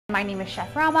My name is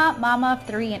Chef Rama, mama of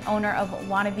 3 and owner of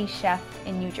Wannabe Chef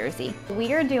in New Jersey.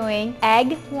 We are doing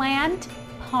eggplant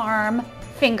parm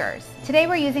fingers. Today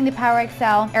we're using the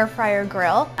PowerXL air fryer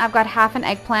grill. I've got half an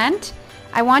eggplant.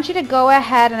 I want you to go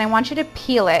ahead and I want you to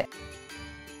peel it.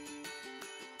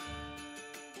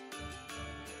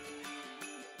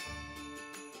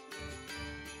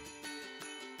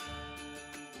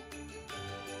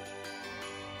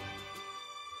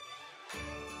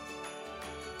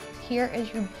 Here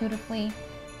is your beautifully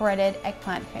breaded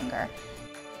eggplant finger.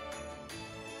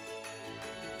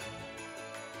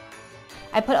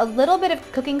 I put a little bit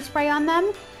of cooking spray on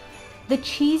them. The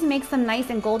cheese makes them nice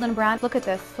and golden brown. Look at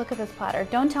this platter.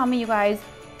 Don't tell me you guys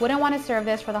wouldn't want to serve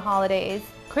this for the holidays.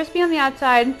 Crispy on the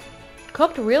outside,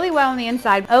 cooked really well on the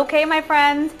inside. Okay, my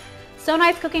friends, so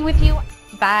nice cooking with you.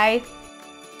 Bye.